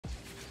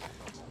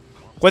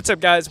What's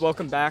up, guys?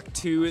 Welcome back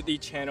to the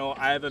channel.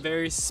 I have a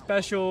very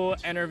special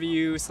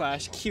interview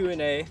slash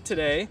Q&A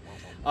today.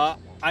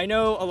 I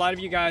know a lot of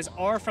you guys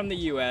are from the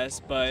US,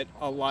 but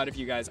a lot of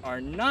you guys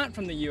are not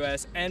from the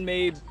US and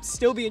may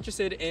still be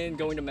interested in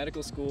going to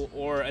medical school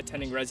or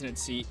attending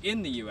residency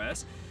in the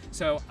US.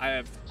 So I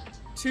have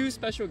two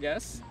special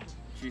guests.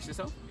 Introduce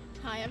yourself.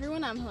 Hi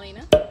everyone, I'm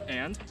Helena.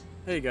 And?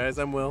 Hey guys,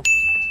 I'm Will.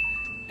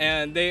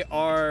 And they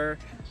are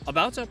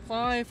about to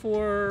apply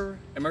for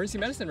emergency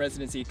medicine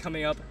residency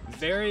coming up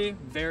very,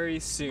 very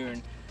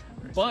soon.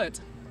 But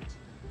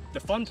the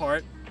fun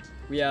part,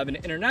 we have an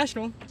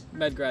international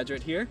med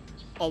graduate here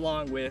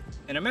along with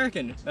an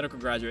American medical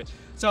graduate.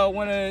 So I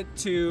wanted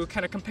to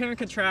kind of compare and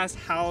contrast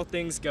how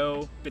things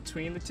go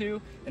between the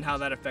two and how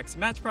that affects the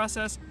match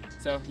process.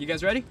 So you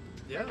guys ready?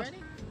 Yeah. Ready?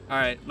 All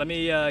right, let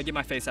me get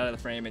my face out of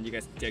the frame and you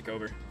guys take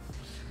over.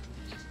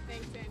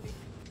 Thanks, Andy.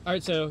 All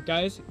right, so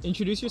guys,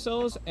 introduce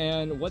yourselves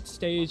and what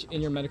stage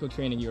in your medical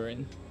training you are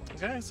in.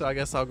 Okay, so I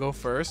guess I'll go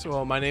first.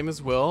 Well, my name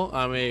is Will.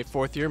 I'm a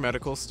fourth-year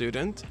medical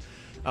student.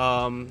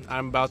 I'm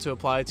about to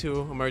apply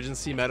to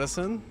emergency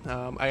medicine.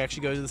 I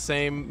actually go to the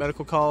same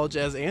medical college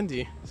as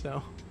Andy,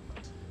 so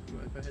you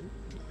want to go ahead?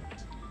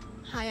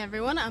 Hi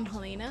everyone, I'm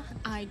Helena.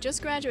 I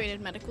just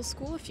graduated medical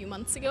school a few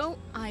months ago.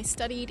 I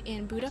studied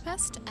in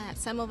Budapest at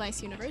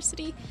Semmelweis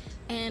University,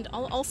 and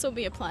I'll also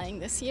be applying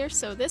this year,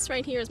 so this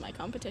right here is my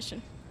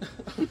competition.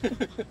 I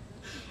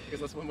guess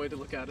that's one way to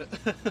look at it.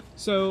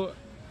 So,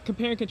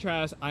 compare and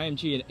contrast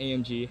IMG and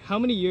AMG. How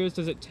many years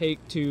does it take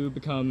to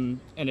become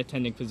an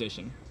attending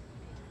physician?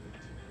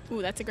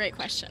 Ooh, that's a great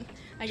question.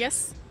 I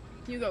guess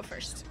you go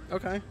first.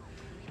 Okay.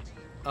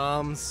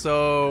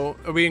 So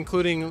are we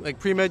including like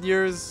pre-med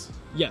years?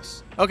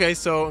 Yes. Okay,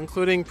 so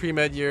including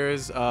pre-med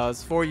years,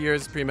 it's 4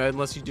 years pre-med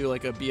unless you do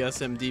like a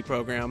BSMD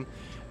program,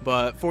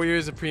 but 4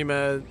 years of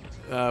pre-med,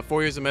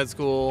 4 years of med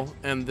school,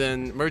 and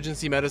then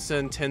emergency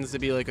medicine tends to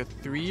be like a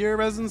 3-year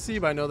residency,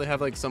 but I know they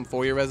have like some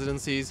 4-year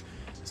residencies,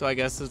 so I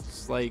guess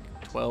it's like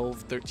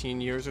 12, 13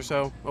 years or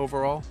so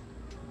overall.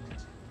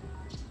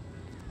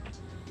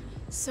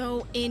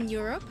 So in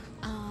Europe,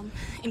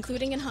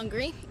 including in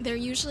Hungary, they're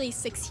usually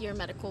 6-year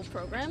medical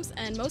programs,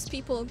 and most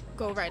people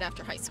go right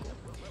after high school.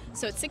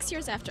 So it's 6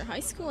 years after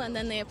high school, and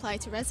then they apply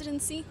to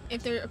residency.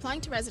 If they're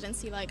applying to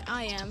residency like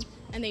I am,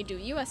 and they do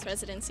US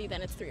residency,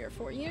 then it's 3 or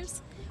 4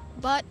 years.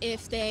 But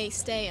if they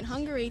stay in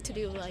Hungary to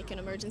do like an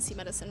emergency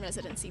medicine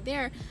residency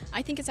there,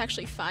 I think it's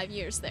actually 5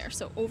 years there.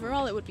 So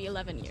overall it would be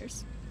 11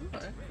 years.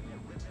 Okay.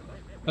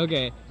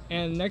 Okay,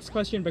 and next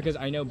question, because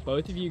I know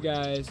both of you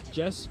guys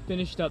just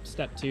finished up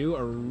step 2,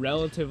 or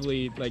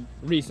relatively like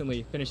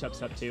recently finished up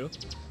step 2.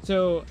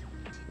 So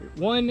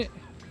one,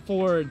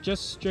 for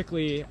just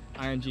strictly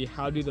IMG,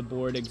 how do the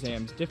board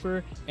exams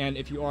differ? And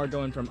if you are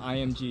going from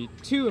IMG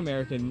to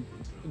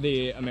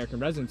the American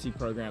residency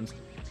programs,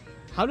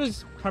 how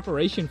does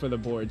preparation for the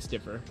boards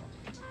differ?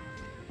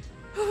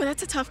 Oh,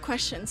 that's a tough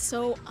question.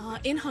 So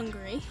in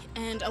Hungary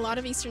and a lot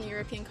of Eastern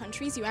European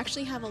countries, you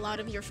actually have a lot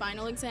of your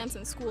final exams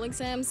and school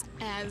exams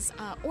as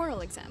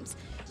oral exams.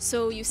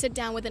 So you sit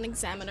down with an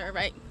examiner,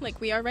 right, like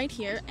we are right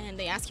here, and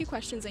they ask you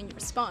questions and you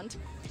respond.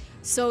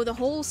 So the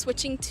whole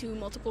switching to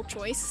multiple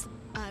choice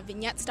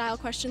vignette style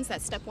questions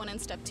that step 1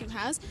 and step 2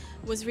 has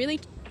was really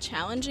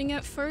challenging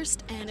at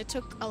first, and it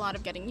took a lot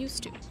of getting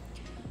used to.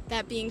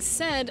 That being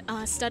said,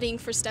 studying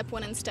for step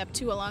 1 and step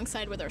 2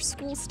 alongside with our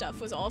school stuff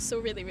was also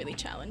really, really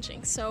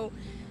challenging. So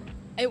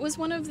it was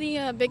one of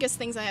the biggest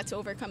things I had to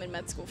overcome in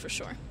med school for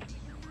sure.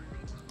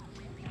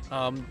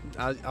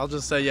 I'll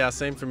just say, yeah,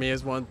 same for me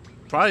as one.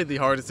 Probably the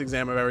hardest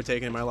exam I've ever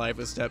taken in my life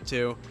was step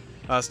 2.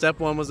 Step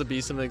 1 was a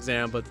beast of an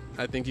exam, but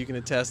I think you can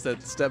attest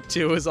that step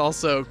 2 is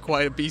also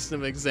quite a beast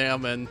of an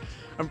exam, and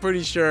I'm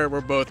pretty sure we're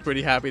both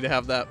pretty happy to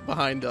have that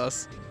behind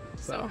us.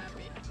 So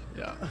happy.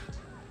 Yeah.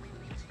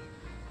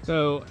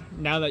 So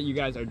now that you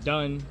guys are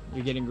done,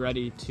 you're getting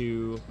ready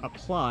to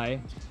apply.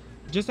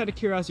 Just out of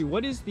curiosity,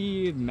 what is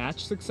the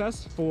match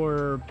success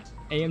for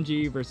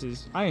AMG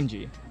versus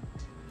IMG?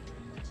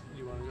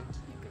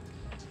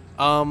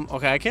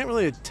 Okay, I can't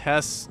really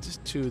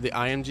attest to the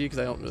IMG because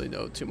I don't really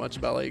know too much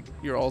about like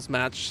your all's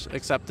match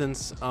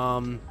acceptance.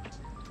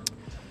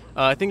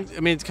 I think,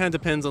 it kind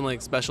of depends on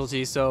like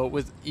specialty. So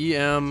with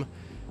EM,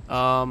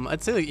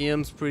 I'd say like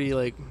EM's pretty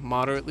like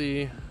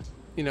moderately,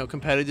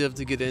 competitive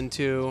to get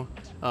into.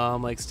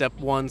 Like step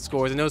 1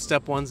 scores. I know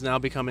step 1's now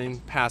becoming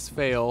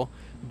pass-fail,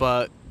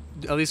 but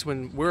at least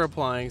when we're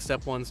applying,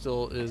 step 1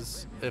 still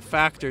is a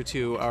factor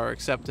to our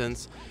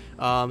acceptance.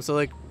 So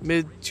like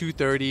mid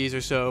 230s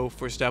or so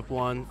for step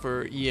 1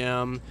 for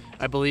EM.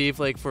 I believe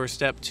like for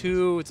step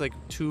 2 it's like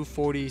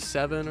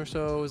 247 or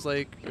so is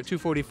like, or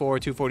 244,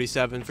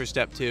 247 for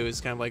step 2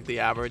 is kind of like the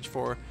average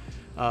for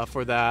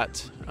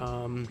that.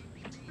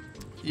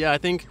 Yeah, I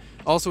think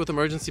also with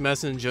emergency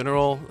medicine in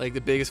general, like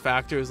the biggest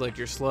factor is like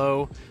you're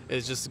slow,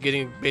 is just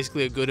getting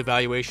basically a good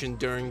evaluation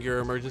during your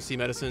emergency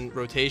medicine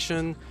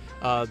rotation.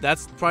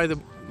 That's probably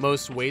the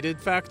most weighted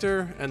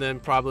factor, and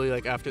then probably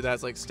like after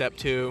that's like step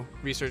 2,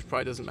 research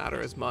probably doesn't matter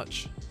as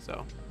much.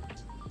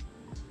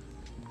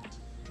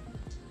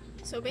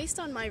 So based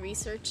on my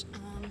research,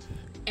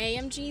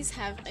 AMGs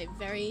have a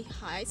very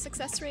high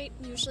success rate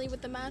usually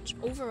with the match.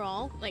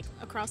 Overall, like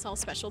across all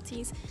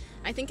specialties,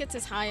 I think it's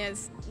as high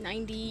as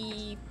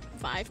 95%.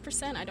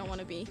 I don't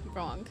want to be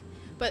wrong,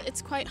 but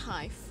it's quite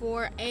high.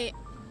 For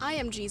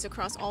IMGs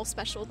across all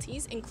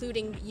specialties,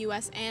 including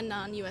US and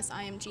non-US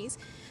IMGs,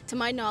 to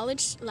my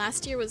knowledge,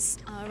 last year was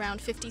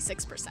around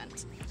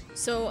 56%.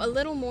 So a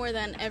little more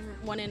than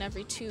 1 in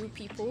every 2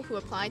 people who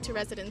apply to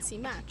residency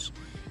match.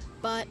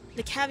 But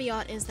the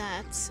caveat is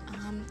that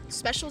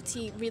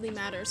specialty really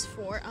matters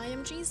for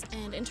IMGs,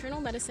 and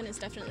internal medicine is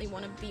definitely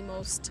one of the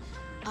most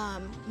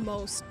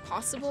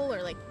possible,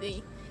 or like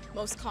the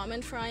most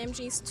common for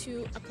IMGs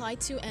to apply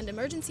to, and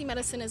emergency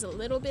medicine is a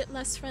little bit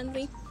less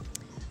friendly.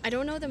 I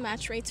don't know the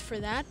match rates for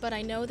that, but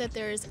I know that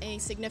there's a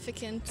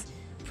significant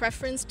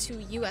preference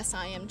to US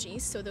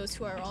IMGs, so those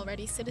who are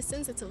already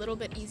citizens, it's a little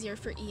bit easier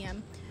for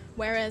EM,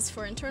 whereas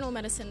for internal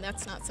medicine,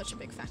 that's not such a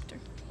big factor.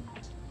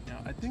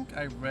 I think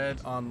I read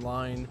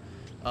online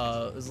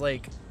it was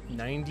like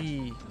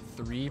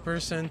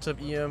 93%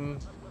 of EM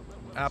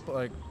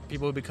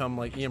people who become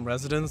like EM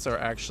residents are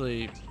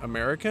actually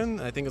American.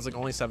 I think it's like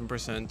only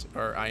 7%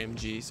 are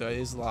IMG, so it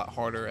is a lot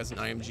harder as an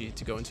IMG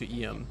to go into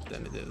EM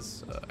than it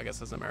is, I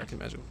guess, as an American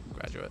medical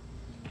graduate.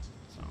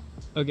 So.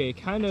 Okay,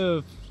 kind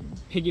of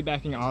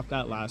piggybacking off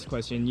that last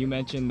question, you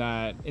mentioned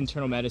that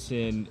internal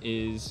medicine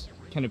is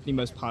kind of the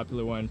most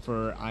popular one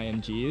for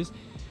IMGs,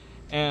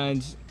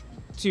 and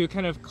to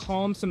kind of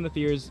calm some of the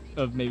fears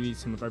of maybe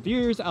some of our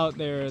viewers out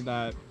there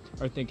that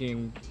are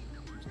thinking,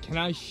 can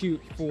I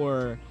shoot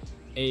for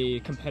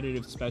a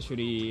competitive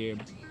specialty,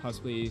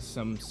 possibly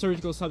some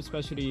surgical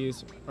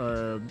subspecialties,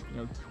 or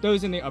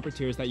those in the upper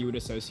tiers that you would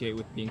associate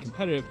with being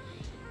competitive?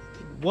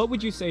 What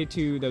would you say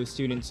to those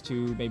students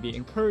to maybe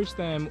encourage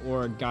them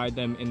or guide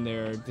them in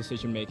their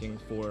decision making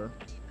for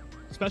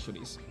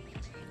specialties?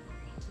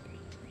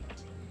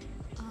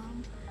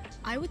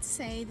 I would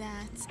say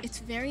that it's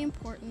very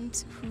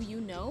important who you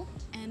know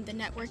and the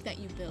network that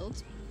you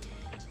build.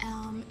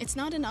 It's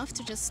not enough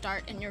to just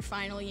start in your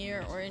final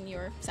year or in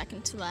your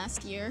second to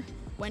last year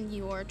when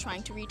you're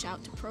trying to reach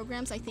out to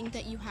programs. I think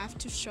that you have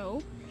to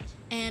show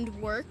and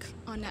work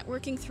on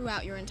networking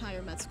throughout your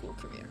entire med school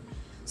career.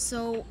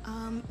 So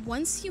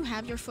once you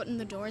have your foot in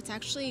the door, it's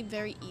actually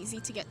very easy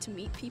to get to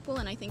meet people,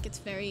 and I think it's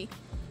very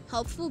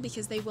helpful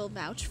because they will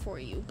vouch for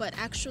you. But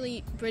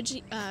actually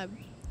breaching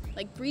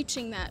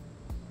that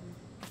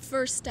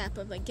first step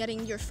of like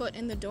getting your foot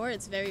in the door,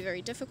 it's very,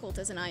 very difficult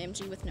as an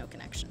IMG with no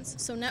connections.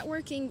 So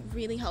networking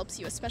really helps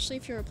you, especially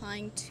if you're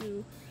applying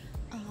to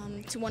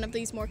one of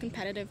these more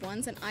competitive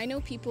ones. And I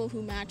know people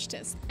who matched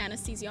as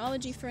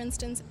anesthesiology, for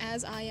instance,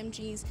 as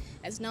IMGs,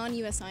 as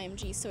non-US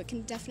IMGs, so it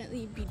can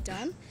definitely be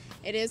done.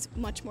 It is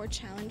much more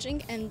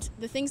challenging, and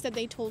the things that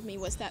they told me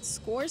was that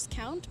scores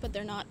count, but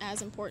they're not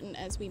as important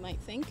as we might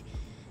think.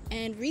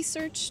 And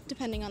research,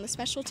 depending on the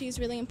specialty, is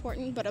really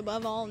important, but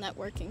above all,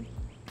 networking.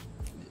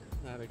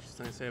 I have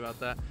something to say about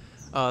that.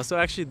 So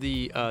actually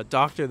the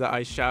doctor that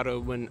I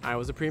shadowed when I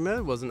was a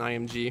pre-med was an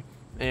IMG,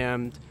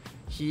 and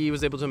he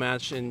was able to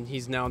match, and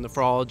he's now a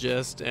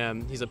nephrologist,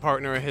 and he's a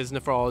partner at his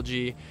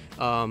nephrology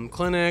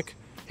clinic.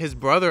 His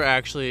brother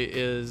actually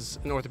is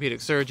an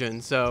orthopedic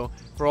surgeon, so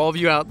for all of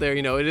you out there,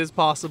 it is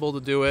possible to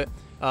do it.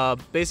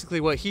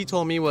 Basically what he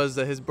told me was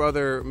that his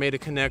brother made a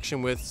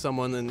connection with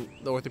someone in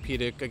the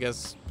orthopedic, I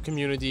guess,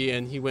 community,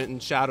 and he went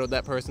and shadowed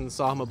that person,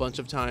 saw him a bunch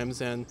of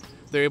times, and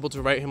they're able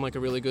to write him like a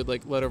really good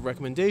letter of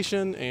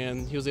recommendation,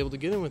 and he was able to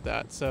get in with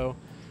that. So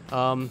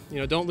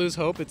don't lose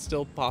hope. It's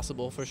still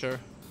possible for sure.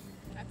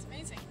 That's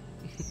amazing.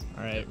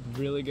 All right,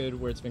 really good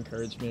words of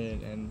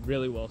encouragement and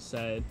really well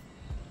said.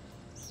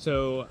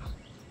 So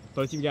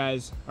both of you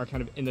guys are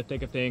kind of in the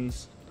thick of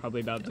things,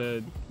 probably about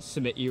to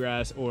submit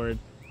ERAS or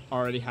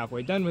already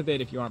halfway done with it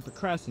if you aren't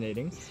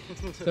procrastinating.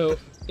 So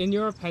in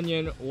your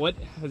opinion, what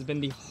has been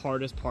the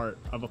hardest part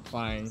of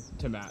applying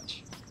to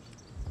match?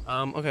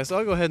 Okay, so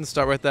I'll go ahead and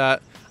start with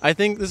that. I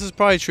think this is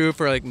probably true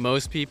for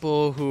most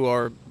people who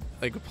are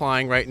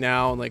applying right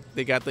now, and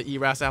they got the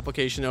ERAS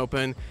application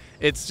open.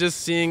 It's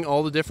just seeing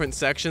all the different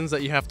sections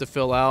that you have to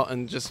fill out,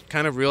 and just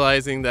kind of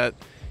realizing that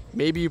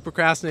maybe you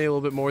procrastinate a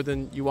little bit more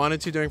than you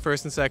wanted to during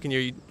first and second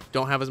year. You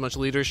don't have as much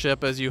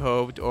leadership as you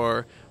hoped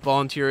or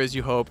volunteer as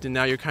you hoped, and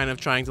now you're kind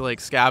of trying to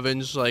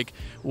scavenge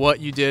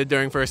what you did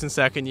during first and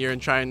second year and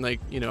try and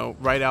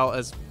write out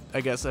as,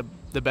 I guess,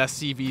 the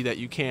best CV that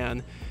you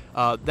can.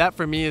 That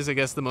for me is, I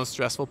guess, the most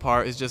stressful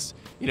part, is just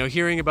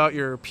hearing about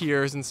your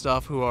peers and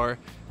stuff who are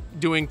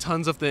doing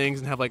tons of things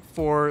and have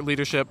 4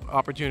 leadership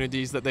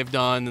opportunities that they've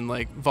done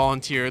and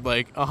volunteered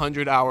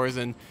 100 hours,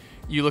 and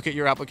you look at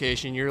your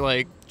application,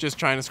 you're just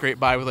trying to scrape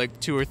by with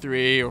 2 or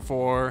 3 or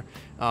 4.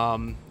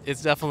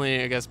 It's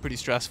definitely, I guess, pretty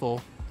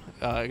stressful.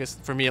 I guess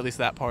for me at least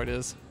that part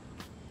is.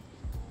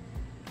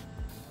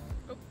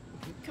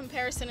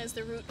 Comparison is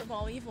the root of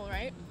all evil,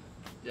 right?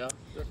 Yeah,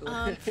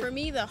 definitely. For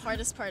me, the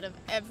hardest part of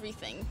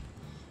everything,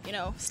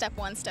 step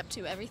 1, step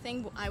 2,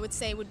 everything, I would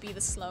say would be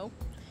the slow.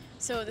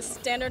 So the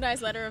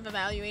standardized letter of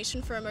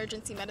evaluation for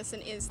emergency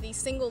medicine is the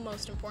single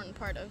most important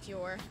part of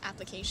your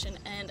application,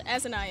 and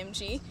as an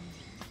IMG,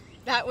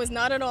 that was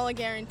not at all a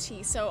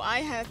guarantee. So I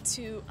had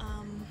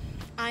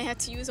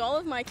to use all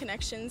of my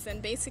connections,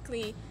 and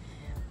basically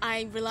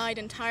I relied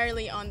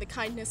entirely on the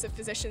kindness of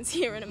physicians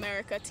here in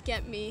America to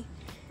get me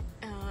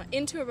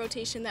into a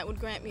rotation that would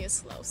grant me a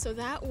SLO. So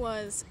that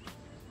was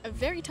a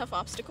very tough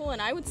obstacle,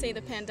 and I would say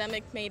the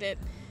pandemic made it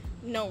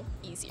no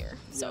easier.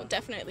 So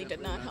definitely did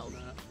not help.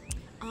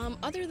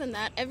 Other than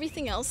that,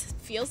 everything else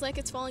feels like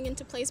it's falling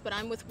into place, but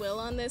I'm with Will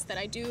on this, that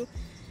I do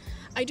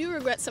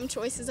regret some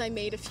choices I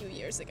made a few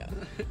years ago.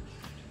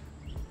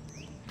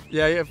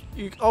 Yeah,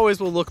 you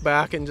always will look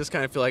back and just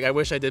kind of feel like, I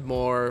wish I did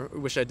more,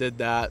 wish I did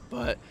that,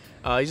 but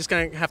you just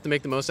kind of have to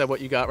make the most out of what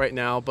you got right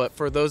now. But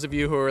for those of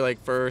you who are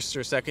like first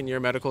or second year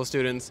medical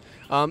students,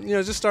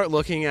 just start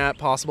looking at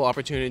possible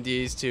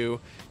opportunities to,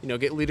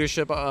 get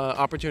leadership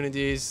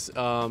opportunities,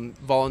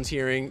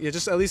 volunteering.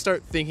 Just at least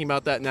start thinking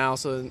about that now,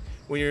 so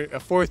when you're a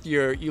fourth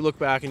year, you look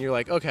back and you're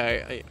like,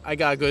 okay, I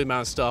got a good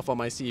amount of stuff on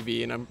my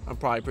CV, and I'm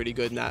probably pretty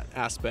good in that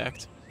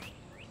aspect.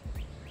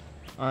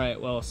 All right,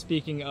 well,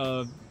 speaking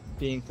of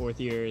being fourth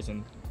years,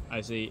 and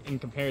obviously in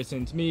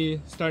comparison to me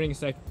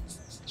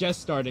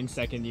just starting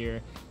second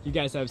year, you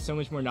guys have so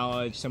much more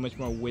knowledge, so much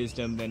more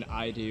wisdom than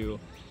I do.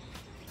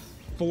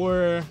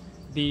 For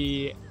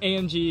the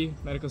AMG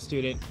medical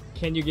student,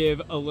 can you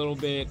give a little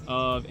bit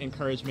of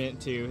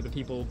encouragement to the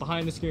people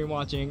behind the screen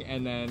watching,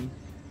 and then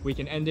we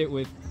can end it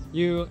with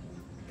you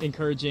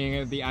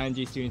encouraging the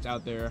IMG students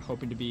out there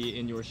hoping to be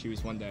in your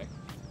shoes one day?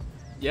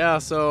 Yeah,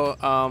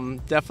 so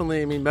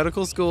definitely,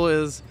 medical school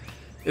is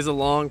a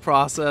long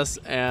process,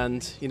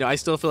 and I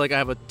still feel like I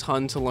have a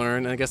ton to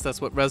learn, and I guess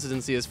that's what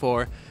residency is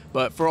for.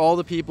 But for all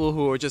the people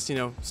who are just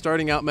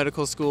starting out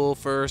medical school,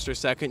 first or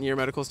second year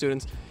medical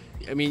students,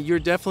 you're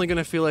definitely going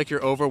to feel like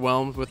you're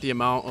overwhelmed with the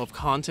amount of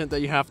content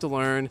that you have to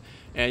learn,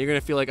 and you're going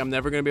to feel like, I'm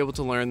never going to be able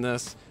to learn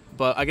this.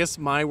 But I guess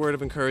my word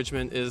of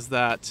encouragement is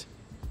that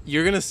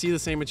you're going to see the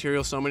same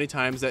material so many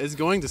times that it's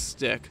going to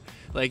stick.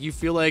 Like, you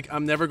feel like,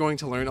 I'm never going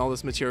to learn all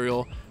this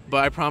material,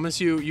 but I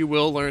promise you, you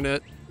will learn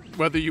it.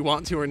 Whether you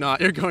want to or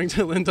not, you're going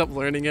to end up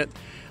learning it.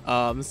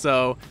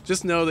 So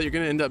just know that you're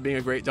going to end up being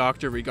a great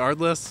doctor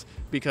regardless,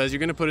 because you're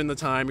going to put in the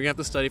time, you're going to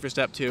have to study for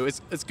step 2.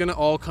 It's going to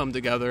all come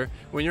together.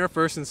 When you're a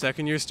first and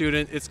second year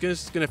student, it's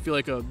just going to feel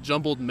like a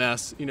jumbled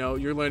mess.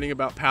 You're learning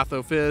about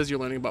pathophys, you're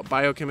learning about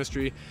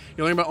biochemistry,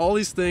 you're learning about all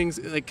these things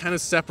like kind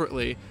of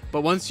separately.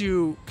 But once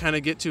you kind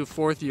of get to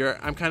fourth year,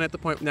 I'm kind of at the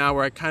point now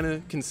where I kind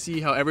of can see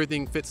how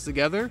everything fits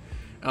together.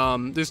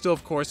 There's still,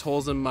 of course,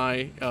 holes in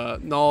my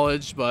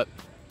knowledge, but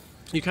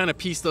you kind of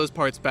piece those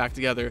parts back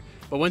together.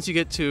 But once you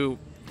get to,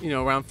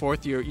 around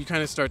fourth year, you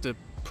kind of start to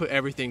put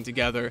everything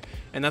together,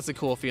 and that's a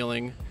cool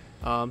feeling.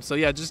 So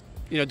yeah, just,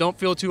 don't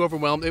feel too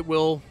overwhelmed. It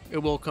will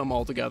come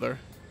all together.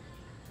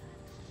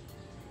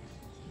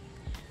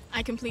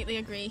 I completely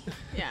agree.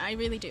 Yeah, I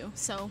really do.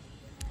 So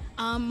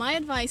my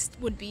advice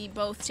would be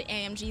both to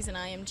AMGs and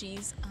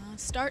IMGs.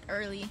 Start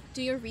early,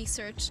 do your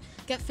research,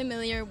 get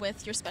familiar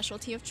with your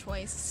specialty of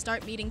choice,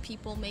 start meeting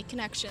people, make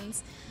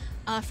connections.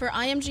 For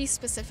IMG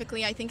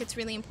specifically, I think it's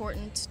really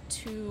important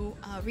to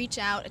reach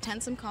out,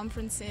 attend some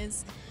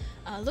conferences,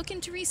 look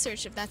into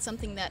research if that's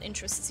something that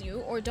interests you,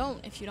 or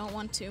don't if you don't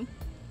want to.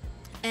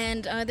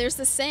 And there's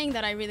this saying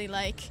that I really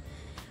like: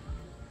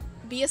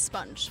 be a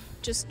sponge.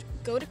 Just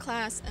go to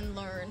class and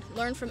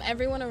learn from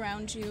everyone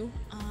around you.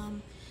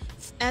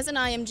 As an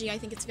IMG, I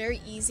think it's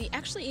very easy,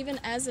 actually even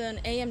as an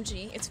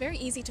AMG, it's very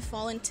easy to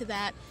fall into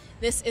that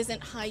this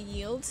isn't high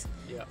yield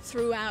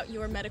throughout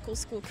your medical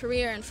school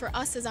career. And for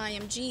us as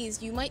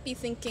IMGs, you might be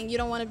thinking you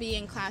don't want to be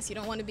in class, you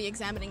don't want to be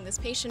examining this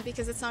patient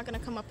because it's not going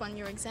to come up on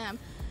your exam.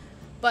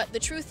 But the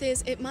truth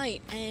is, it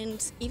might,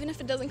 and even if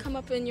it doesn't come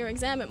up in your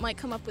exam, it might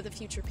come up with a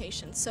future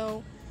patient.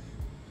 So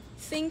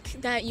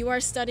think that you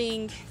are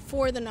studying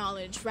for the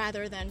knowledge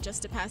rather than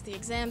just to pass the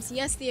exams.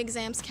 Yes, the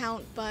exams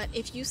count, but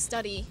if you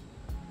study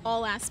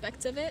all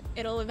aspects of it,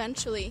 it'll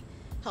eventually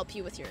help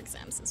you with your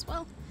exams as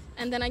well.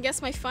 And then I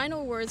guess my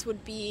final words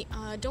would be,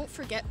 don't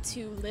forget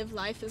to live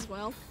life as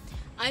well.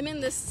 I'm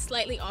in this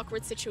slightly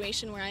awkward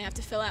situation where I have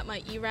to fill out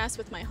my ERAS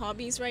with my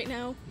hobbies right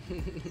now,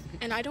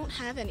 and I don't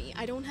have any.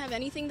 I don't have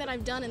anything that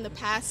I've done in the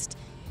past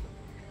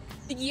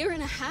year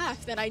and a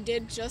half that I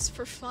did just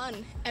for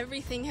fun.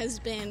 Everything has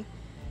been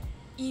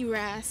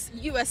ERAS,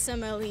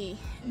 USMLE,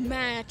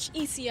 match,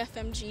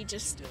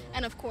 ECFMG,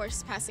 and of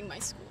course passing my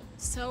school.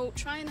 So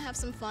try and have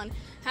some fun,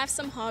 have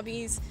some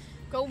hobbies,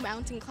 go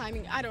mountain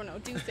climbing, I don't know,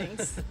 do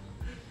things.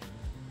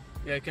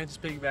 Yeah, can I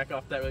just piggyback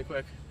off that really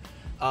quick?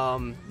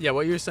 Yeah,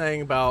 what you're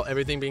saying about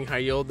everything being high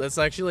yield, that's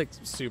actually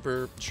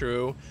super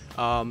true.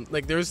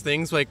 There's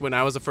things like when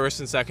I was a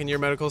first and second year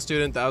medical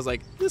student that I was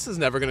like, this is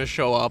never going to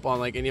show up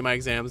on any of my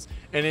exams,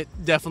 and it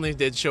definitely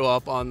did show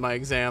up on my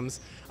exams.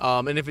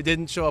 And if it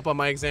didn't show up on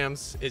my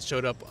exams, it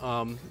showed up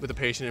with a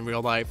patient in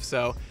real life.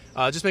 So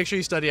just make sure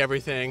you study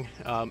everything.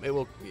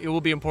 It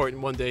will be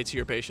important one day to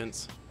your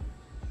patients.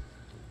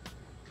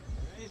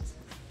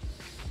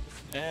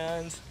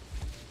 And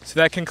so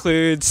that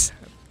concludes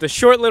the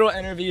short little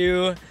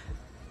interview.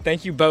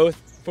 Thank you both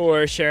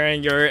for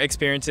sharing your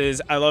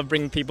experiences. I love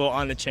bringing people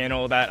on the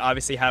channel that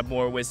obviously have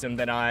more wisdom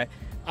than I.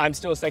 I'm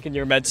still a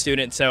second-year med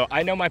student, so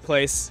I know my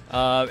place,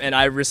 and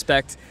I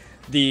respect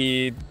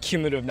the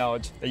cumulative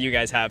knowledge that you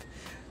guys have.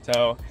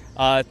 So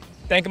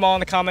thank them all in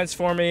the comments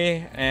for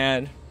me,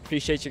 and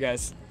appreciate you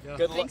guys. Yeah.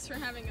 Good luck. Thanks for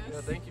having us.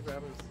 Yeah, thank you for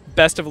having us.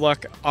 Best of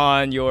luck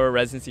on your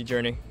residency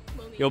journey.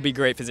 You'll be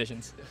great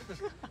physicians.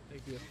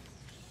 Thank you.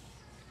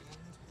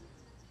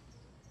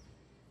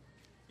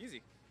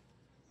 Easy.